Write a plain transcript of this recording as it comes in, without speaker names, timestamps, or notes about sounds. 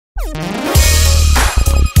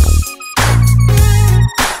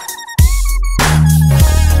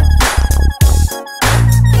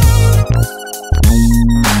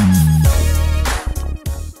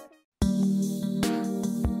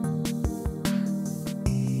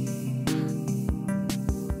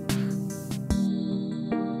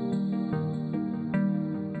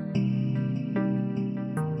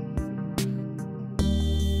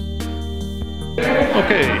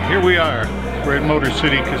Okay, here we are. We're at Motor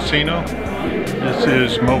City Casino. This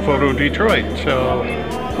is MoPhoto Detroit. So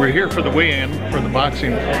we're here for the weigh-in for the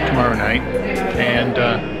boxing tomorrow night, and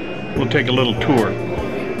we'll take a little tour.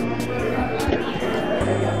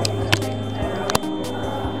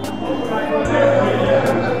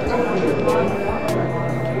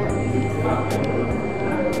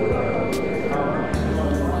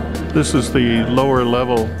 This is the lower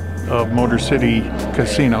level of Motor City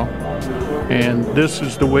Casino. And this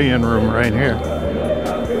is the weigh-in room right here.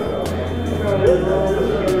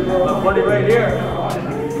 Buddy, right here.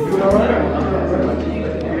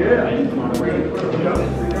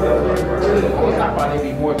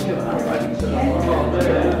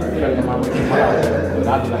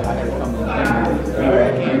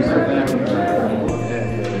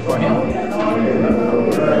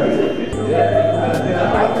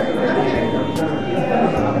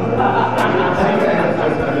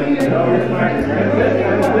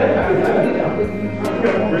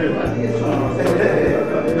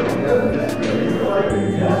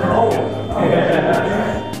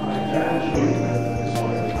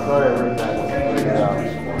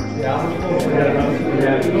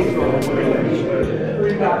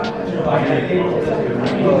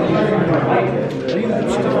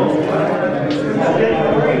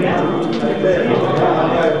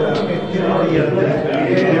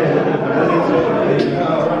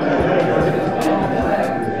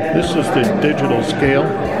 This is the digital scale.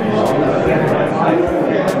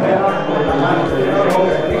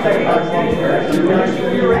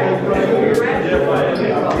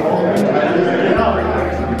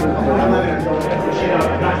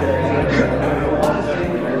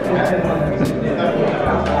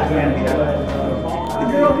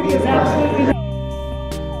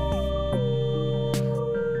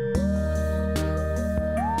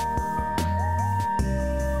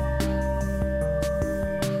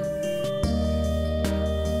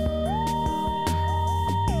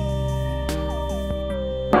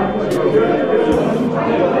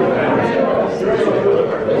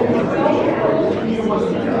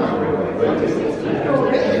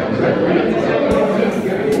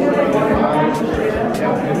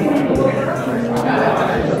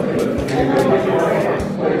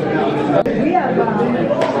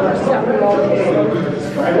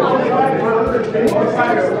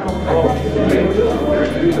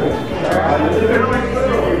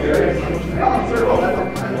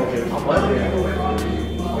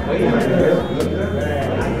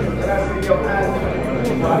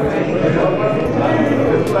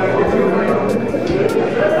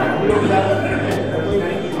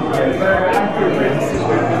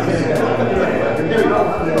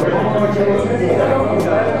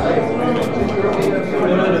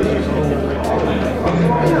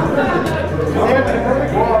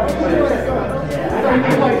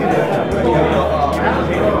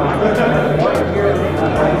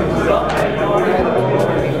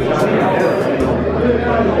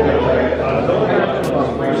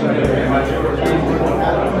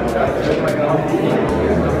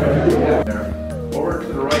 Over to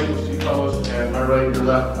the right, you'll see Carlos, and my right, your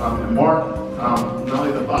left, and Mark. Not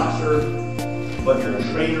only the boxer, but your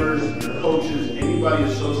trainers, your coaches, anybody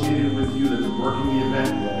associated with you that's working the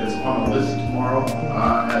event is on a list tomorrow.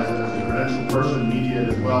 As a credentialed person, media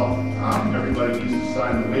as well. Everybody needs to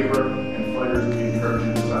sign the waiver, and fighters, we encourage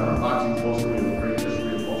you to sign our boxing poster. We have a great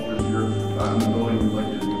history of posters here in the building. We'd like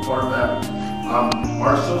you to be a part of that.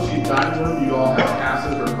 Our associate dining room, you all have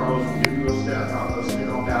passes, or Carlos will give you those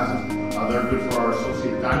passes. They're good for our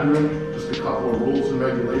associate dining room. Just a couple of rules and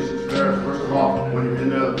regulations there. First of all, when you're in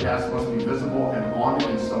there, the pass must be visible and on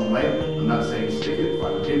in some way. I'm not saying stick it,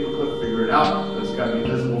 find a paper clip, figure it out, but it's got to be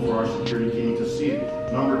visible for our security team to see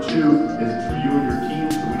it. Number two is it's for you and your team,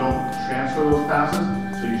 so we don't transfer those passes.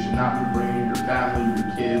 So you should not be bringing your family,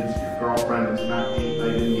 your kids, your girlfriend. It's not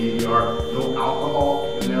anything in the ADR. No alcohol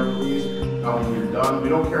in there, please. When you're done, we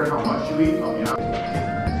don't care how much you eat. I'll be honest.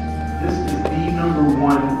 This is the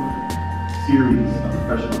 #1 series of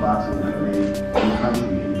professional boxing that made in the country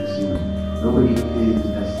in the casino. Nobody is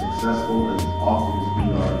as successful as often as we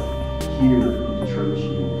are here in Detroit,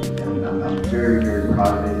 Michigan. And I'm very, very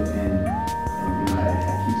proud of it. And you know, I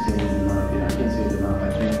keep saying it enough, and I can't say it enough. I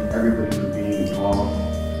thank everybody for being involved.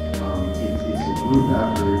 group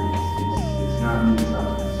effort. It's not me, it's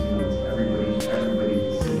not the casino, it's everybody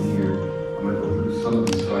that's sitting here. I'm gonna go through some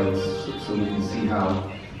of these fights so we can see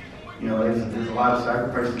how, you know, there's a lot of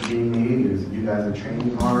sacrifices being made. You guys are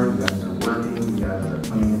training hard, you guys are working, you guys are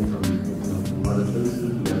coming in from other places,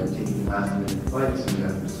 you guys are taking last minute fights, you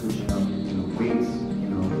guys are switching up, weights,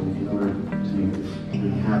 in order to make this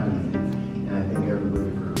really happen. And I thank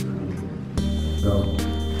everybody for being here.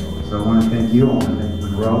 So I want to thank you. I want to thank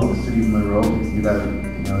Monroe, the city of Monroe. You guys are,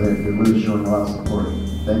 they're really showing a lot of support.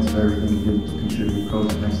 Thanks for everything you did to contribute,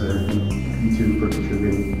 Coach. Thanks for everything you two for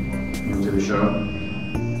contributing to the show.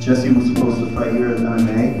 Jesse was supposed to fight here at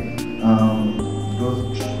MMA.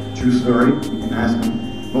 True story. You can ask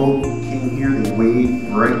them. Both came here. They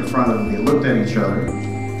weighed right in front of them. They looked at each other.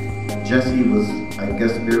 Jesse was, I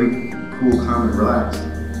guess, very cool, calm, and relaxed.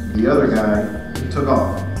 The other guy took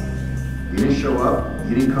off. He didn't show up.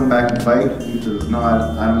 He didn't come back and fight. He says, "No,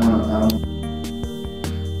 I don't want to.